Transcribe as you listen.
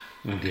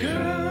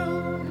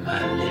Girl,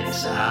 my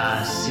lips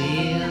are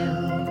sealed.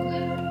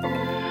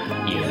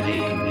 You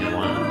make me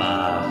wanna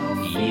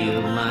barf.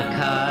 Yield my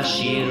car,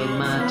 shield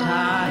my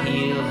tie,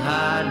 heel,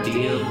 high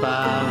deal,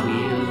 bar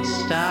wheel,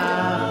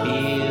 stop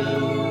you.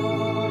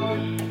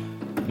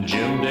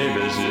 Jim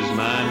Davis is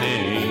my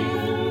name.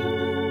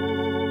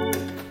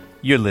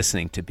 You're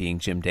listening to Being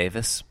Jim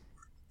Davis.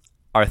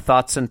 Our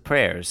thoughts and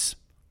prayers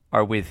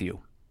are with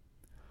you.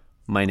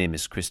 My name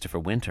is Christopher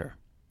Winter,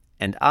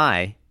 and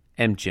I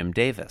am Jim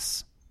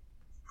Davis.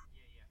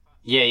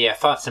 Yeah,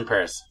 thoughts and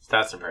prayers.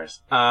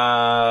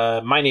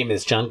 My name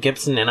is John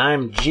Gibson, and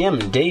I'm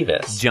Jim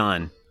Davis.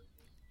 John,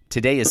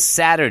 today is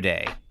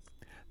Saturday,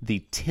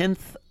 the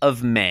 10th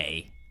of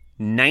May,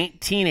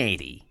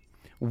 1980.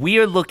 We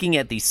are looking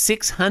at the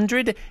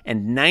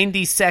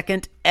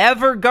 692nd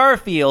ever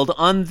Garfield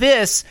on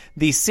this,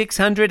 the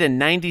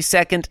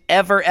 692nd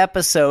ever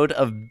episode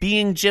of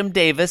Being Jim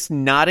Davis,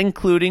 not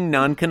including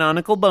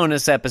non-canonical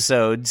bonus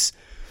episodes.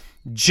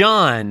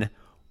 John,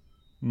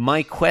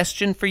 my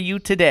question for you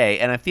today,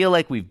 and I feel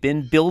like we've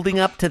been building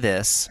up to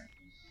this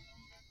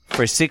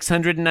for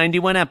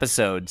 691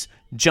 episodes.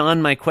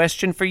 John, my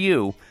question for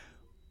you,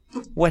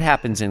 what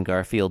happens in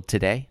Garfield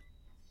today?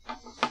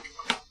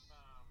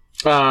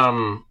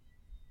 Okay,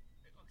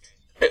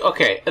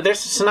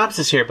 there's a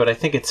synopsis here, but I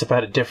think it's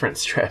about a different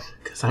strip.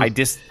 I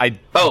disagree.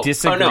 Oh,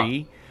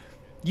 no.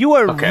 You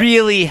are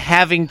really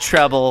having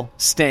trouble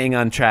staying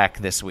on track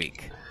this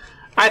week.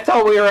 I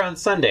thought we were on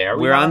Sunday. Are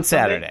we We're not on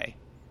Sunday? Saturday.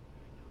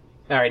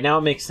 All right, now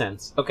it makes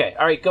sense. Okay,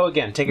 all right, go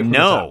again. Take it from the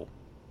No.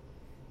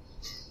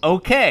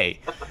 Okay.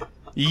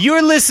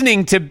 You're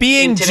listening to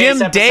Being In today's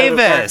Jim episode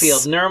Davis. of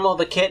Garfield, Nermal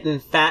the kitten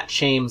fat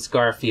shames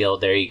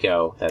Garfield. There you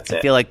go. That's it.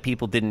 I feel like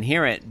people didn't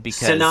hear it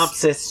because...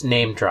 Synopsis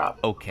name drop.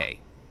 Okay.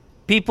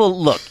 People,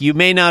 look, you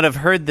may not have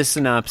heard the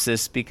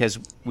synopsis because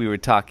we were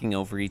talking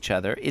over each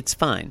other. It's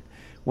fine.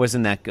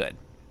 Wasn't that good?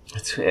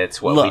 It's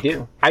what Look. we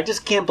do. I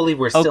just can't believe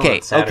we're still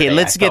on Saturday. Okay,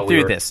 let's get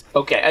through this.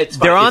 Okay, it's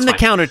fine. They're on it's the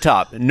fine.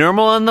 countertop.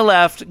 Nermal on the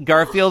left,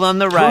 Garfield on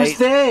the right. Who's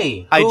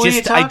they? I Who are you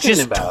just talking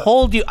about?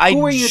 told you.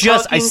 Who are you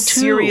talking to?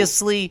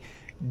 Seriously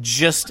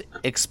just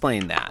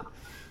explained that.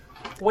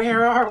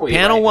 Where are we?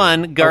 Panel right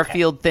one, now?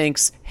 Garfield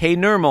thinks, "Hey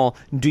Nermal,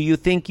 do you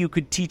think you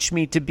could teach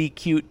me to be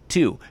cute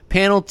too?"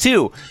 Panel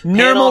two,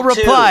 Nermal two.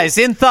 replies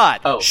in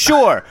thought, Oh.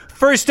 "Sure.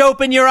 First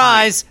open your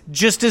eyes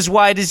just as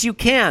wide as you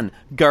can."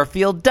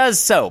 Garfield does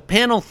so.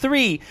 Panel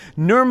three,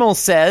 Nermal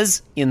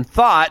says in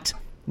thought,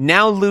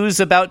 "Now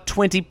lose about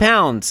 20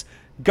 pounds."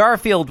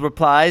 Garfield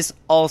replies,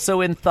 also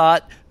in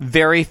thought,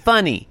 "Very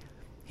funny."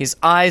 His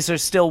eyes are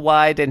still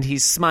wide and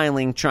he's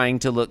smiling, trying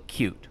to look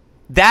cute.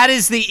 That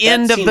is the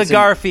end of the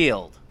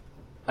Garfield.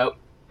 Oh,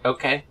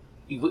 okay.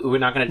 We're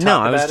not going to No,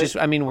 talk about I was it? just.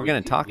 I mean, we're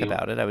going to talk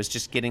about it. I was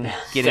just getting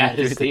That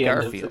through is the the end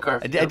of Garfield. the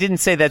Garfield. I didn't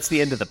say that's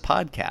the end of the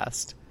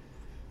podcast.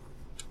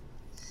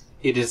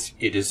 It is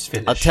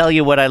finished. I'll tell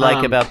you what I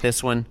like about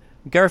this one.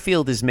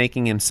 Garfield is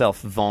making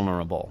himself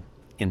vulnerable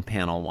in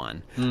panel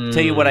one.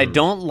 Tell you what I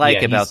don't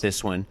like about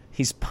this one.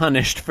 He's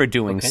punished for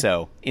doing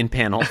so in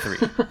panel three.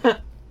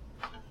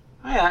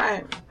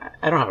 I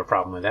don't have a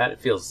problem with that.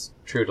 It feels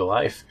true to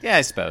life. Yeah,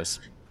 I suppose.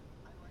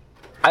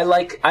 I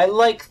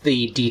like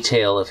the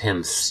detail of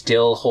him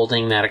still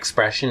holding that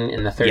expression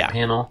in the third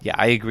panel. Yeah,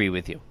 I agree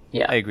with you.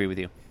 Yeah. I agree with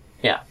you.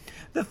 Yeah.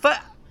 The I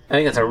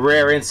think it's a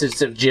rare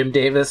instance of Jim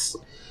Davis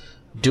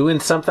doing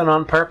something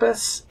on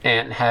purpose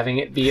and having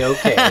it be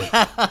okay.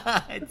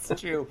 It's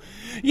true.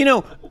 You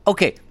know,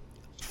 okay,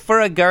 for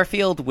a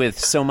Garfield with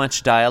so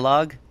much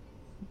dialogue,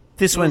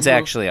 this one's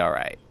actually all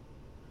right.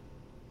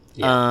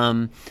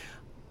 Yeah.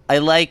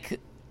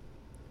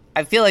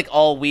 I feel like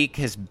all week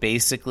has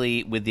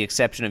basically, with the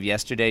exception of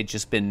yesterday,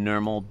 just been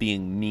Nermal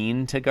being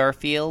mean to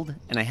Garfield,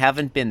 and I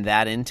haven't been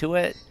that into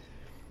it.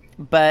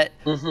 But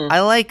I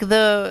like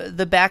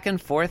the back and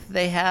forth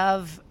they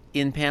have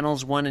in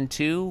panels 1 and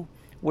 2,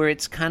 where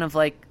it's kind of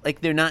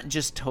like they're not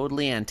just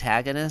totally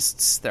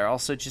antagonists, they're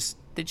also just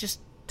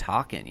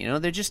talking, you know?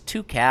 They're just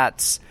two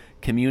cats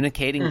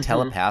communicating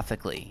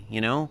telepathically,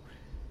 you know?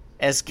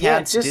 As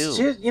cats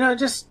do.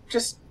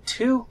 Just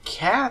two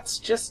cats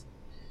just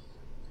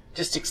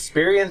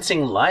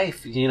experiencing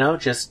life, you know,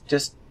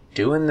 just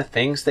doing the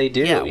things they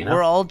do. Yeah, you know?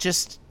 we're all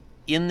just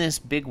in this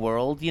big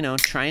world, you know,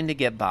 trying to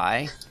get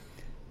by,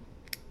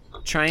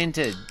 trying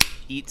to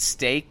eat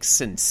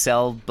steaks and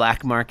sell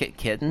black market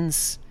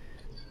kittens.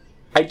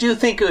 I do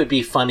think it would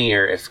be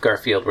funnier if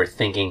Garfield were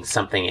thinking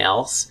something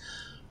else,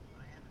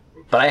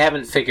 but I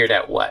haven't figured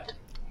out what.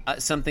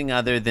 Something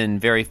other than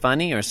very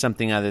funny, or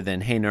something other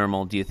than, "Hey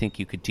Nermal, do you think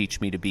you could teach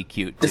me to be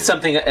cute too?"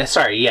 Something.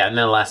 Sorry, yeah, in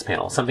the last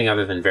panel, something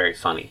other than very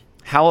funny.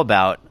 How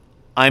about,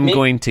 "I'm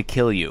going to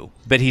kill you,"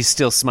 but he's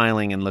still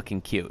smiling and looking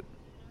cute?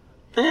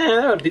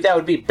 That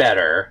would be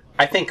better.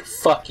 I think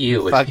 "fuck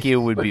you" would Fuck be,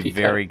 you would be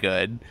very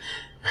good.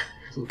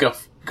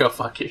 Go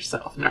fuck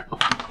yourself, Nermal.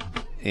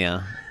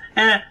 Yeah.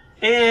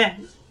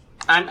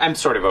 I'm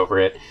sort of over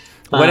it.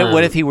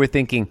 What if he were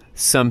thinking,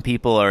 "Some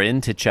people are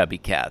into chubby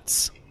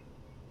cats"?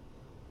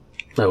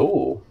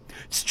 Oh.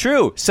 It's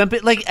true.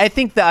 I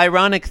think the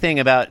ironic thing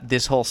about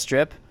this whole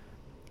strip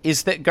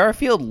is that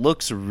Garfield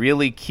looks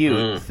really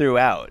cute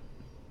throughout.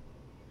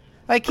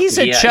 Like he's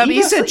a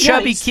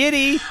chubby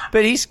kitty,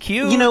 but he's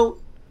cute. You know,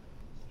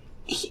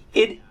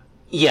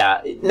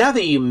 now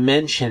that you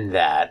mention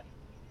that,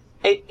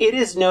 it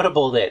is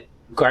notable that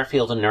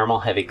Garfield and Normal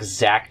have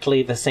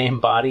exactly the same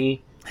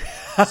body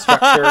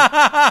structure.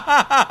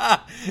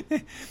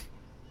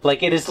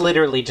 Like, it is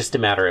literally just a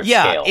matter of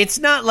scale. Yeah, it's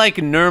not like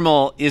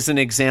Normal is an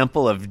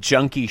example of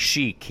junky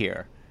chic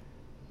here.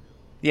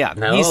 Yeah,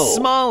 no. He's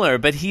smaller,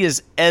 but he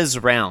is as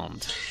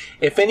round.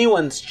 If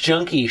anyone's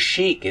junky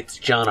chic, it's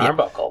John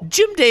Arbuckle.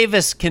 Jim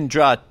Davis can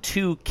draw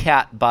two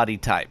cat body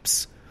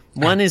types.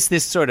 One is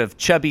this sort of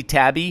chubby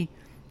tabby,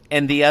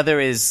 and the other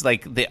is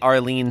like the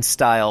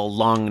Arlene-style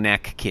long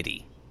neck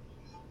kitty.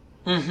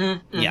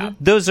 Yeah,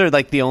 those are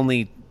like the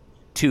only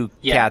two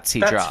cats he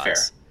draws. Fair.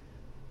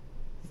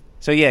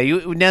 So yeah,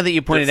 now that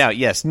you pointed out,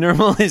 yes,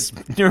 Normal is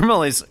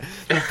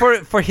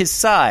for his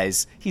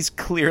size, he's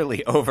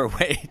clearly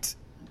overweight.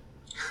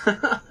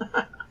 I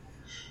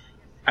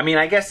mean,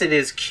 I guess it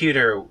is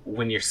cuter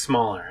when you're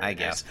smaller. I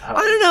guess. I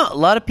don't know. A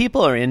lot of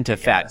people are into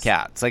fat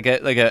cats, like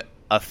a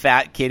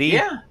fat kitty.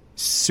 Yeah,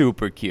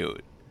 super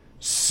cute,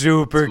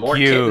 super more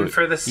cute. Kitten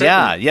for the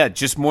sitting. Yeah,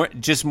 just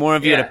more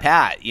of you to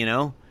pat. You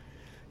know.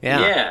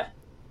 Yeah.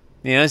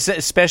 You know,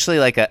 especially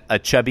like a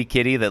chubby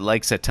kitty that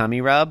likes a tummy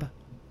rub.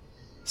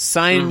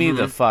 Sign me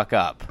the fuck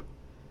up.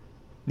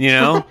 You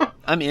know?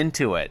 I'm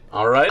into it.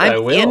 All right, I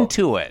will. I'm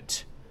into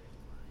it.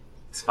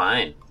 It's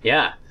fine.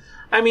 Yeah.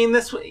 I mean,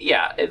 this...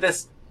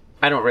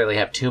 I don't really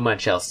have too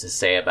much else to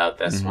say about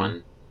this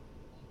one.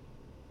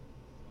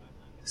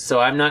 So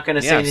I'm not going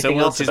to say anything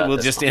else about this We'll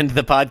just end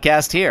the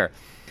podcast here.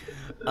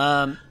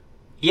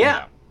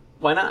 Yeah.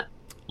 Why not?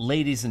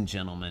 Ladies and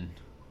gentlemen...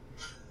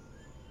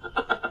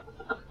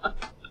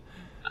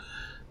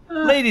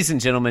 Ladies and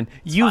gentlemen,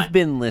 you've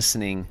been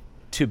listening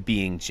to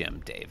Being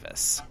Jim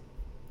Davis.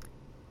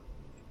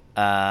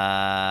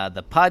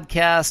 The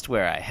podcast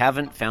where I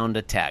haven't found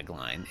a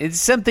tagline. It's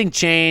something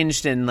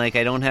changed and like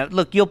I don't have...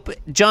 Look,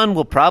 John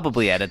will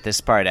probably edit this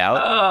part out.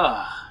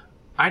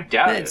 I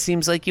doubt it. It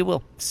seems like you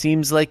will.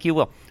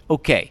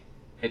 Okay.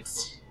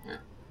 It's...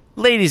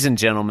 Ladies and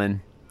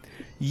gentlemen,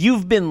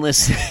 you've been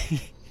listening...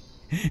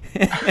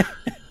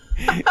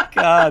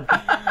 God.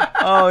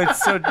 Oh,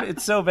 it's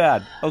so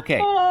bad.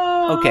 Okay.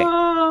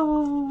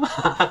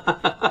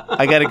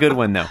 I got a good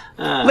one, though.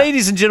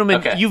 Ladies and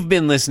gentlemen, you've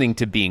been listening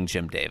to Being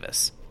Jim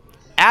Davis.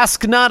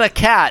 Ask not a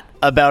cat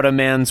about a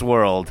man's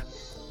world.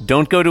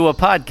 Don't go to a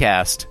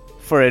podcast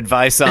for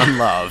advice on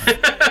love.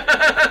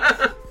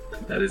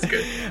 That is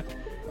good.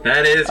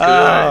 That is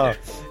good.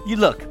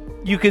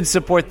 You can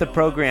support the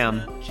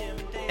program,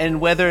 and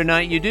whether or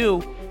not you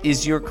do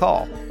is your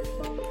call.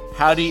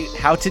 How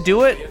to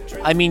do it?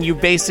 I mean, you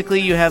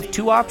have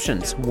two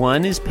options.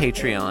 One is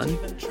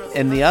Patreon,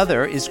 and the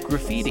other is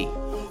Graffiti.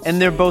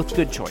 And they're both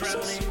good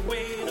choices.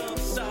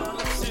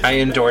 I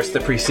endorse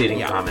the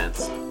preceding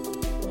comments.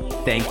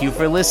 Thank you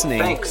for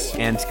listening. Thanks.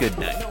 And good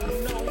night.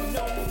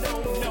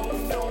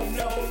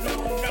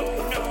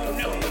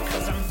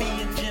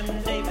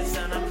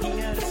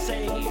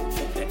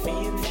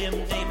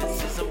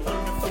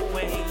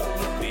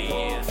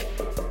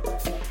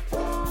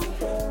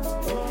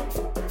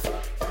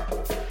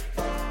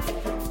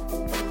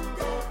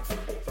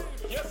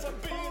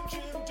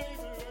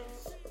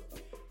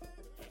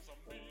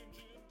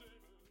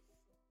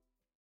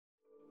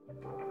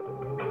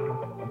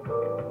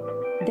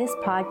 This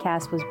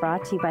podcast was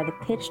brought to you by the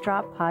Pitch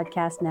Drop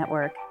Podcast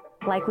Network.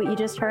 Like what you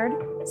just heard?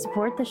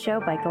 Support the show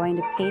by going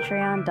to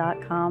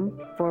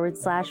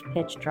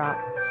patreon.com/pitchdrop.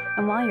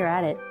 And while you're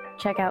at it,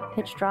 check out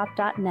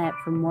pitchdrop.net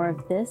for more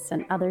of this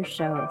and other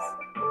shows.